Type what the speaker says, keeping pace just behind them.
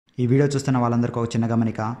ఈ వీడియో చూస్తున్న వాళ్ళందరికీ ఒక చిన్న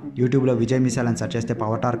గమనిక. యూట్యూబ్లో విజయ్ మిసైల్ అని సెర్చ్ చేస్తే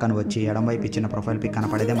పవర్ టార్క్ అని వచ్చి ఎడం వైపు ఇచ్చిన ప్రొఫైల్ పిక్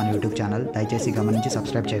కనపడేదే మన యూట్యూబ్ ఛానల్. దయచేసి గమనించి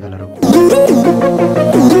సబ్స్క్రైబ్ చేయగలరు.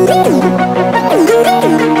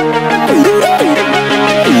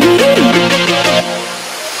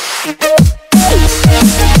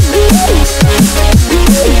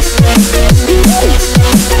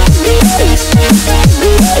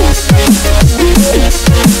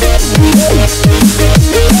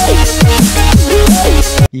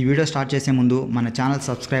 ఈ వీడియో స్టార్ట్ చేసే ముందు మన ఛానల్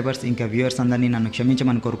సబ్స్క్రైబర్స్ ఇంకా వ్యూవర్స్ అందరినీ నన్ను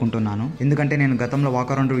క్షమించమని కోరుకుంటున్నాను. ఎందుకంటే నేను గతంలో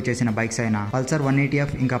వాకరౌండ్ రివ్యూ చేసిన బైక్స్ అయిన పల్సర్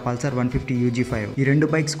 180F ఇంకా పల్సర్ 150 UG5 ఈ రెండు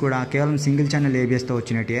బైక్స్ కూడా కేవలం సింగిల్ ఛానల్ ABS తో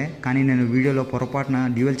వచ్చినట్టే. కానీ నేను వీడియోలో పొరపాటున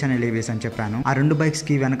డ్యూయల్ ఛానల్ ABS అని చెప్పాను. ఆ రెండు బైక్స్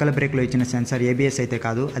కి వెనకాల బ్రేక్ లో ఇచ్చిన సెన్సార్ ABS అయితే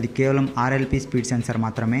కాదు, అది కేవలం RLP స్పీడ్ సెన్సార్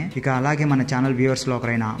మాత్రమే. ఇక అలాగే మన ఛానల్ వ్యూవర్స్ లో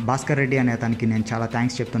ఒకరైన భాస్కర్ రెడ్డి అనే అతనికి నేను చాలా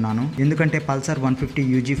థ్యాంక్స్ చెప్తున్నాను. ఎందుకంటే Pulsar 150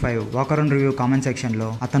 UG5 walkaround review comment section లో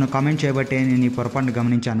అతను కామెంట్ చేయబట్టే నేను ఈ పొరపాటును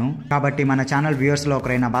గమనించాను. కాబట్టి మన ఛానల్ వ్యూవర్స్ లో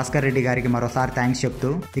ఒకరైన భాస్కర్ రెడ్డి గారికి మరోసారి థ్యాంక్స్ చెప్తూ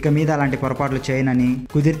ఇక మీద అలాంటి పొరపాట్లు చేయనని,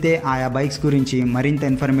 కుదిరితే ఆయా బైక్స్ గురించి మరింత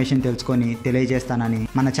ఇన్ఫర్మేషన్ తెలుసుకొని తెలియజేస్తానని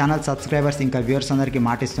మన ఛానల్ సబ్స్క్రైబర్స్ ఇంకా వ్యూవర్స్ అందరికీ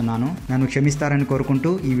మాటిస్తున్నాను. నన్ను క్షమిస్తారని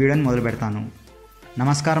కోరుకుంటూ ఈ వీడియోని మొదలు పెడతాను.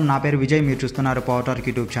 నమస్కారం, నా పేరు విజయ్. మీరు చూస్తున్నారు పవర్ టార్క్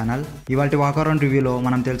యూట్యూబ్ ఛానల్. ఇవాళ వాకరౌండ్ రివ్యూలో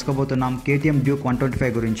మనం తెలుసుకోబోతున్నాం KTM డ్యూక్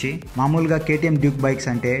 125 గురించి. మామూలుగా KTM డ్యూక్ బైక్స్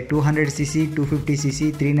అంటే 200cc, 250cc,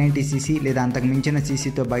 390cc లేదా అంతకు మించిన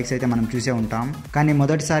సీసీతో బైక్స్ అయితే మనం చూసే ఉంటాం. కానీ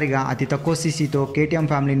మొదటిసారిగా అతి తక్కువ సీసీతో KTM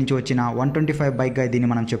ఫ్యామిలీ నుంచి వచ్చిన 125 బైక్గా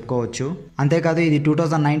దీన్ని మనం చెప్పుకోవచ్చు. అంతేకాదు ఇది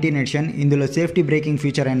 2019 ఎడిషన్. ఇందులో సేఫ్టీ బ్రేకింగ్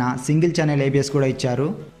ఫీచర్ అయిన సింగిల్ ఛానల్ ABS కూడా ఇచ్చారు.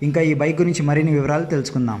 ఇంకా ఈ బైక్ గురించి మరిన్ని వివరాలు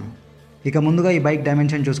తెలుసుకుందాం. ఇక ముందుగా ఈ బైక్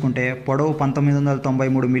డైమెన్షన్ చూసుకుంటే పొడవు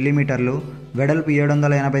 1993 మిల్లీమీటర్లు, వెడల్పు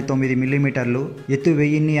 789 మిల్లీమీటర్లు, ఎత్తు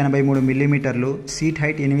 1083 మిల్లీమీటర్లు, సీట్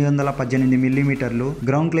హైట్ 818 మిల్లీమీటర్లు,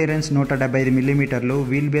 గ్రౌండ్ క్లియరెన్స్ 175 మిల్లీమీటర్లు,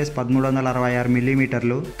 వీల్ బేస్ 1366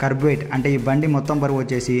 మిల్లీమీటర్లు, కర్బ్ వెయిట్ అంటే ఈ బండి మొత్తం బరువు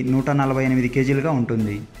వచ్చేసి 148 కేజీలుగా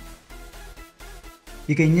ఉంటుంది.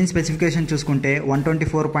 ఇక ఇంజిన్ స్పెసిఫికేషన్ చూసుకుంటే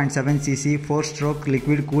 124.7cc 4-స్ట్రోక్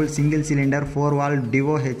liquid cool single cylinder 4-వాల్వ్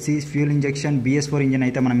డివో HC fuel injection BS4 engine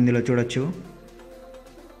అయితే మనం ఇందులో చూడొచ్చు.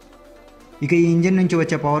 ఇక ఈ ఇంజిన్ నుంచి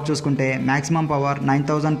వచ్చే పవర్ చూసుకుంటే మాక్సిమం పవర్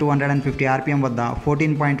 9250 RPM వద్ద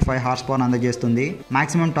 14.5 హార్స్ పవర్ అందజేస్తుంది.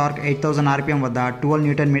 మాక్సిమం టార్క్ 8000 RPM వద్ద 12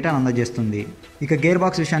 న్యూటన్ మీటర్ అందజేస్తుంది. ఇక గేర్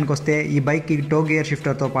బాక్స్ విషయానికి వస్తే ఈ బైక్కి టో గేర్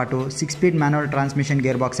షిఫ్టర్తో పాటు 6-స్పీడ్ మాన్యువల్ ట్రాన్స్మిషన్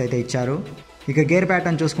గేర్ బాక్స్ అయితే ఇచ్చారు. ఇక గేర్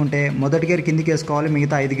ప్యాటర్న్ చూసుకుంటే మొదటి గేర్ కిందికి వేసుకోవాలి,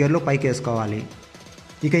 మిగతా 5 గేర్లు పైకి వేసుకోవాలి.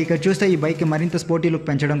 ఇక ఇక్కడ చూస్తే ఈ బైక్ మరింత స్పోర్టీ లుక్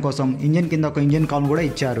పెంచడం కోసం ఇంజిన్ కింద ఒక ఇంజిన్ కామ్ కూడా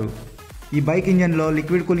ఇచ్చారు. ఈ బైక్ ఇంజిన్లో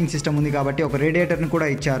లిక్విడ్ కూలింగ్ సిస్టమ్ ఉంది కాబట్టి ఒక రేడియేటర్ని కూడా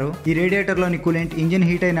ఇచ్చారు. ఈ రేడియేటర్లోని కూలెంట్ ఇంజిన్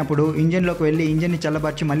హీట్ అయినప్పుడు ఇంజిన్లోకి వెళ్ళి ఇంజిన్ని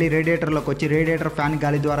చల్లబర్చి మళ్ళీ రేడియేటర్లోకి వచ్చి రేడియేటర్ ఫ్యాన్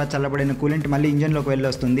గాలి ద్వారా చల్లబడిన కూలెంట్ మళ్ళీ ఇంజిన్లోకి వెళ్ళి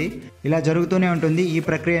వస్తుంది. ఇలా జరుగుతూనే ఉంటుంది. ఈ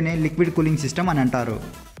ప్రక్రియనే లిక్విడ్ కూలింగ్ సిస్టమ్ అని అంటారు.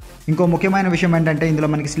 ఇంకో ముఖ్యమైన విషయం ఏంటంటే ఇందులో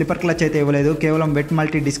మనకి స్లిప్పర్ క్లచ్ అయితే ఇవ్వలేదు, కేవలం వెట్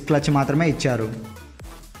మల్టీ డిస్క్ క్లచ్ మాత్రమే ఇచ్చారు.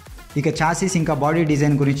 ఇక చాసీస్ ఇంకా బాడీ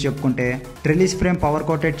డిజైన్ గురించి చెప్పుకుంటే ట్రెలిస్ ఫ్రేమ్ పవర్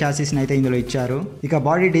కోటెడ్ చాసీస్ని అయితే ఇందులో ఇచ్చారు. ఇక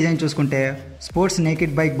బాడీ డిజైన్ చూసుకుంటే sports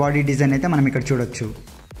naked bike body design అయితే మనం ఇక్కడ చూడొచ్చు.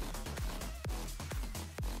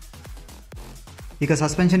 ఇక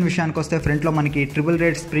సస్పెన్షన్ విషయానికి వస్తే ఫ్రంట్లో మనకి triple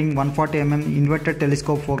rate spring 140mm inverted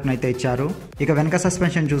telescope ఫోర్క్ని అయితే ఇచ్చారు. ఇక వెనక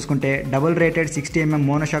సస్పెన్షన్ చూసుకుంటే double rated 60mm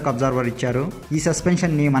monoshock observer ఇచ్చారు. ఈ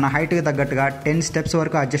సస్పెన్షన్ని మన హైట్కి తగ్గట్టుగా 10 స్టెప్స్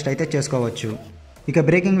వరకు అడ్జస్ట్ అయితే చేసుకోవచ్చు. ఇక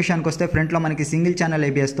బ్రేకింగ్ విషయానికి వస్తే ఫ్రంట్లో మనకి single channel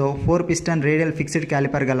ABSతో 4 piston radial fixed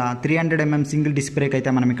calliper గల 300mm సింగిల్ డిస్క్ బ్రేక్ అయితే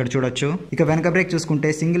మనం ఇక్కడ చూడొచ్చు. ఇక వెనక బ్రేక్ చూసుకుంటే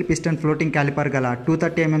సింగిల్ పిస్టన్ ఫ్లోటింగ్ క్యాలిపర్ గల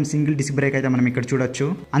 230mm సింగిల్ డిస్క్ బ్రేక్ అయితే మనం ఇక్కడ చూడొచ్చు.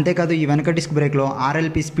 అంతేకాదు ఈ వెనక డిస్క్ బ్రేక్లో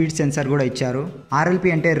RLP స్పీడ్ సెన్సార్ కూడా ఇచ్చారు. RLP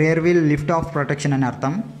అంటే rear wheel lift of protection అని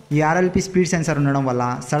అర్థం. ఈ RLP స్పీడ్ సెన్సార్ ఉండడం వల్ల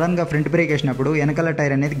సడన్ గా ఫ్రంట్ బ్రేక్ వేసినప్పుడు వెనకాల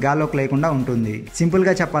టైర్ అనేది గాల్లోకి లేకుండా ఉంటుంది. సింపుల్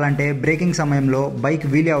గా చెప్పాలంటే బ్రేకింగ్ సమయంలో బైక్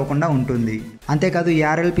వీలీ అవ్వకుండా ఉంటుంది. అంతేకాదు ఈ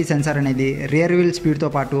RLP సెన్సార్ అనేది రియర్ వీల్ స్పీడ్ తో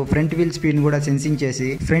పాటు ఫ్రంట్ వీల్ స్పీడ్ ని కూడా సెన్సింగ్ చేసి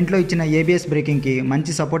ఫ్రంట్ లో ఇచ్చిన ABS బ్రేకింగ్ కి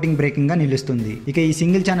మంచి సపోర్టింగ్ బ్రేకింగ్ గా నిలుస్తుంది. ఇక ఈ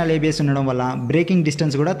సింగిల్ ఛానల్ ABS ఉండడం వల్ల బ్రేకింగ్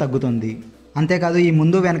డిస్టెన్స్ కూడా తగ్గుతుంది. అంతేకాదు ఈ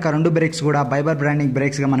ముందు వెనక రెండు బ్రేక్స్ కూడా బైబర్ బ్రాండింగ్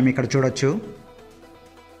బ్రేక్స్ గా మనం ఇక్కడ చూడొచ్చు.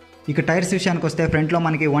 ఇక టైర్స్ విషయానికి వస్తే ఫ్రంట్లో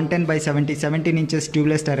మనకి 110/70 17 ఇంచెస్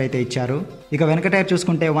ట్యూబ్లెస్ టైర్ అయితే ఇచ్చారు. ఇక వెనక టైర్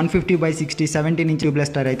చూసుకుంటే 150/60 17 ఇంచ్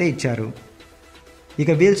ట్యూబ్లెస్ టైర్ అయితే ఇచ్చారు.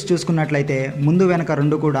 ఇక వీల్స్ చూసుకున్నట్లయితే ముందు వెనక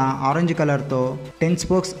రెండు కూడా ఆరెంజ్ కలర్తో 10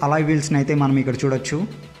 స్పోక్స్ అలాయ్ వీల్స్ని అయితే మనం ఇక్కడ చూడొచ్చు.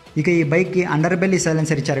 ఇక ఈ బైక్కి అండర్ బెల్లీ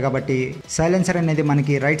సైలెన్సర్ ఇచ్చారు కాబట్టి సైలెన్సర్ అనేది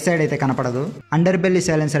మనకి రైట్ సైడ్ అయితే కనపడదు. అండర్ బెల్లీ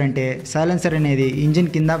సైలెన్సర్ అంటే సైలెన్సర్ అనేది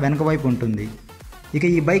ఇంజిన్ కింద వెనక వైపు ఉంటుంది. ఇక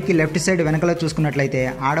ఈ బైక్కి లెఫ్ట్ సైడ్ వెనకలో చూసుకున్నట్లయితే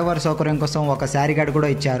ఆడవారి సౌకర్యం కోసం ఒక శారీ గార్డ్ కూడా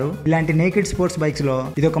ఇచ్చారు. ఇలాంటి నేకెడ్ స్పోర్ట్స్ బైక్స్లో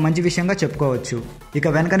ఇది ఒక మంచి విషయంగా చెప్పుకోవచ్చు. ఇక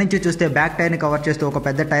వెనక నుంచి చూస్తే బ్యాక్ టైర్ని కవర్ చేస్తూ ఒక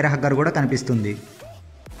పెద్ద టైర్ హగ్గర్ కూడా కనిపిస్తుంది.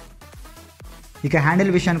 ఇక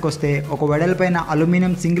హ్యాండిల్ విషయానికి వస్తే ఒక వెడల్పైన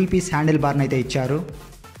అల్యూమినియం సింగిల్ పీస్ హ్యాండిల్ బార్ని అయితే ఇచ్చారు.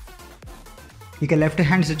 ఇక లెఫ్ట్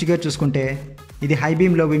హ్యాండ్ స్విచ్ గేర్ చూసుకుంటే ఇది హై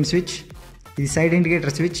బీమ్ లో బీమ్ స్విచ్, ఇది సైడ్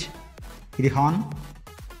ఇండికేటర్ స్విచ్, ఇది హార్న్.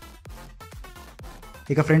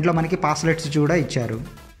 ఇక ఫ్రంట్లో మనకి పాస్ లైట్ స్విచ్ కూడా ఇచ్చారు.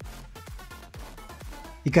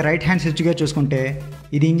 ఇక రైట్ హ్యాండ్ స్విచ్ గేర్ చూసుకుంటే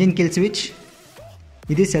ఇది ఇంజిన్ కిల్ స్విచ్,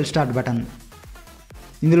 ఇది సెల్ఫ్ స్టార్ట్ బటన్.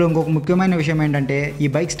 ఇందులో ఇంకొక ముఖ్యమైన విషయం ఏంటంటే ఈ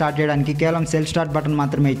బైక్ స్టార్ట్ చేయడానికి కేవలం సెల్ఫ్ స్టార్ట్ బటన్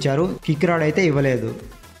మాత్రమే ఇచ్చారు, కిక్ రాడ్ అయితే ఇవ్వలేదు.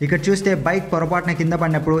 ఇక్కడ చూస్తే బైక్ పొరపాటున కింద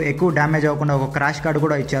పడినప్పుడు ఎక్కువ డ్యామేజ్ అవ్వకుండా ఒక క్రాష్ కార్డు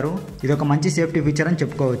కూడా ఇచ్చారు. ఇది ఒక మంచి సేఫ్టీ ఫీచర్ అని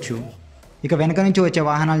చెప్పుకోవచ్చు. ఇక వెనక నుంచి వచ్చే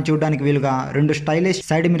వాహనాలు చూడడానికి వీలుగా 2 స్టైలిష్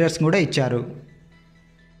సైడ్ మిర్రర్స్ కూడా ఇచ్చారు.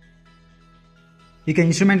 ఇక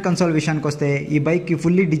ఇన్స్ట్రుమెంట్ కన్సోల్ విషయానికి వస్తే ఈ బైక్కి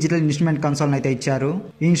ఫుల్లీ డిజిటల్ ఇన్స్ట్రుమెంట్ కన్సోల్ని అయితే ఇచ్చారు.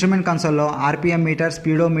 ఈ instrument కన్సోల్లో RPM meter,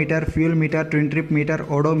 speedometer, fuel metre, twin trip meter,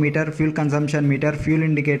 odometer, fuel consumption metre, fuel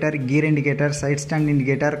indicator, kheer indicator, side stand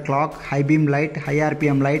indicator, clock, high beam light, high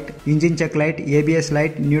RPM light, engine check light, ABS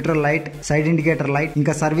light, neutral light, side indicator light,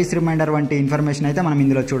 ఇంకా service reminder వంటి information అయితే మనం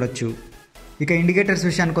ఇందులో చూడొచ్చు. ఇక indicators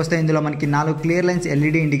విషయానికి వస్తే ఇందులో మనకి 4 క్లియర్ లైన్స్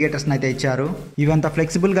ఎల్ఈడి ఇండికేటర్స్ని అయితే ఇచ్చారు. ఇవంతా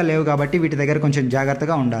ఫ్లెక్సిబుల్గా లేవు కాబట్టి వీటి దగ్గర కొంచెం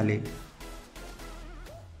జాగ్రత్తగా ఉండాలి.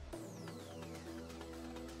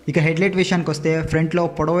 ఇక హెడ్లైట్ విషయానికి వస్తే ఫ్రంట్లో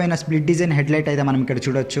పొడవైన స్ప్లిట్ డిజైన్ హెడ్లైట్ అయితే మనం ఇక్కడ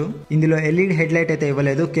చూడొచ్చు. ఇందులో ఎల్ఈడి హెడ్లైట్ అయితే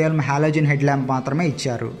ఇవ్వలేదు, కేవలం హాలోజన్ హెడ్ ల్యాంప్ మాత్రమే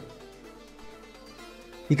ఇచ్చారు.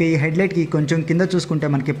 ఇక ఈ హెడ్లైట్కి కొంచెం కింద చూసుకుంటే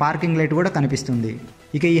మనకి పార్కింగ్ లైట్ కూడా కనిపిస్తుంది.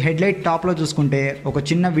 ఇక ఈ హెడ్లైట్ టాప్లో చూసుకుంటే ఒక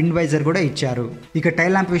చిన్న విండ్ వైజర్ కూడా ఇచ్చారు. ఇక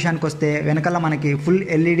టైల్ ల్యాంప్ విషయానికి వస్తే వెనకాల మనకి full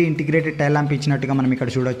LED integrated tail lamp ఇచ్చినట్టుగా మనం ఇక్కడ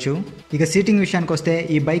చూడొచ్చు. ఇక సీటింగ్ విషయానికి వస్తే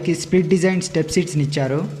ఈ బైక్కి స్ప్లిట్ డిజైన్ స్టెప్ సీట్స్ని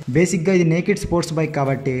ఇచ్చారు. బేసిక్గా ఇది నేకెడ్ స్పోర్ట్స్ బైక్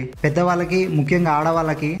కాబట్టి పెద్దవాళ్ళకి, ముఖ్యంగా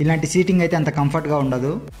ఆడవాళ్ళకి ఇలాంటి సీటింగ్ అయితే అంత కంఫర్ట్గా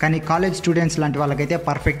ఉండదు. కానీ కాలేజ్ స్టూడెంట్స్ లాంటి వాళ్ళకైతే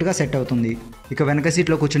పర్ఫెక్ట్గా సెట్ అవుతుంది. ఇక వెనక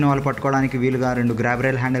సీట్లో కూర్చున్న వాళ్ళు పట్టుకోవడానికి వీలుగా 2 గ్రాబ్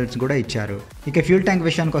రైల్ హ్యాండిల్స్ కూడా ఇచ్చారు. ఇక ఫ్యూల్ ట్యాంక్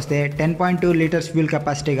విషయానికి వస్తే 10.2 లీటర్స్ ఫ్యూల్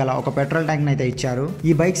కెపాసిటీ గల ఒక పెట్రోల్ ట్యాంక్ అయితే ఇచ్చారు.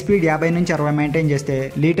 ఈ బైక్ స్పీడ్ 50 నుంచి 60 మెయింటైన్ చేస్తే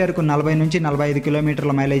లీటర్కు 40 నుంచి 45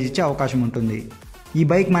 కిలోమీటర్ల మైలేజ్ ఇచ్చే అవకాశం ఉంటుంది. ఈ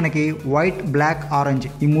బైక్ మనకి వైట్, బ్లాక్, ఆరెంజ్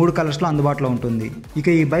ఈ 3 కలర్స్లో అందుబాటులో ఉంటుంది. ఇక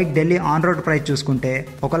ఈ bike Delhi on road price చూసుకుంటే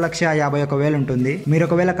 1,51,000 ఉంటుంది. మీరు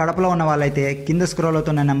ఒకవేళ కడపలో ఉన్న వాళ్ళైతే కింద స్క్రోల్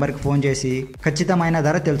అవుతున్న నెంబర్కి ఫోన్ చేసి ఖచ్చితమైన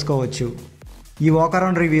ధర తెలుసుకోవచ్చు. ఈ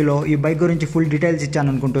వాకరౌండ్ రివ్యూలో ఈ బైక్ గురించి ఫుల్ డీటెయిల్స్ ఇచ్చాను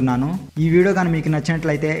అనుకుంటున్నాను. ఈ వీడియో కానీ మీకు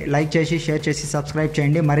నచ్చినట్లయితే లైక్ చేసి, షేర్ చేసి, సబ్స్క్రైబ్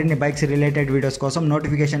చేయండి. మరిన్ని బైక్స్ రిలేటెడ్ వీడియోస్ కోసం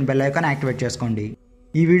నోటిఫికేషన్ బెల్ ఐకాన్ యాక్టివేట్ చేసుకోండి.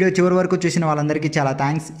 ఈ వీడియో చివరి వరకు చూసిన వాళ్ళందరికీ చాలా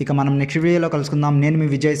థ్యాంక్స్. ఇక మనం నెక్స్ట్ వీడియోలో కలుసుకుందాం. నేను మీ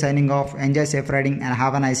Vijay signing off. Enjoy safe riding and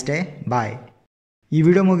have a nice day. Bye. ఈ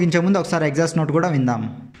వీడియో ముగించే ముందు ఒకసారి ఎగ్జాస్ట్ నోట్ కూడా విందాం.